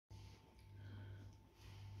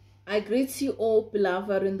I greet you all,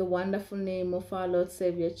 beloved, in the wonderful name of our Lord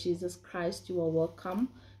Savior Jesus Christ. You are welcome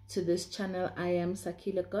to this channel. I am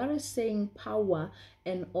Sakila. God is saying power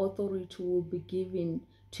and authority will be given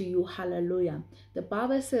to you. Hallelujah. The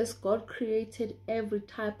Bible says God created every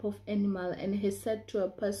type of animal, and he said to a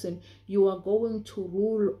person, you are going to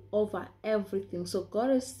rule over everything. So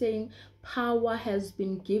God is saying power has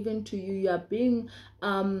been given to you. You are being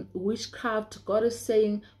witchcraft. God is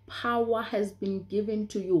saying power has been given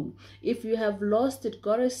to you. If you have lost it,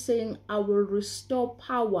 God is saying, I will restore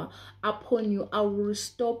power upon you. I will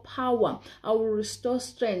restore power. I will restore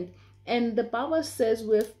strength. And the Bible says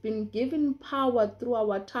we have been given power through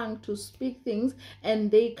our tongue to speak things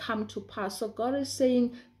and they come to pass. So God is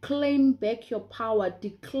saying, claim back your power,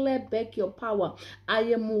 declare back your power. I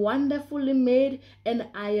am wonderfully made and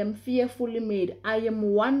I am fearfully made. I am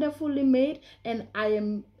wonderfully made and I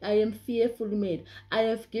am fearfully made. I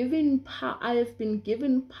have been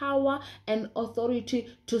given power and authority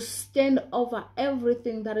to stand over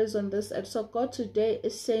everything that is on this earth. So God today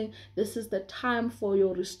is saying this is the time for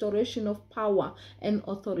your restoration of power and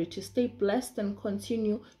authority. Stay blessed and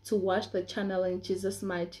continue to watch the channel in Jesus'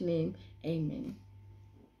 mighty name. Amen.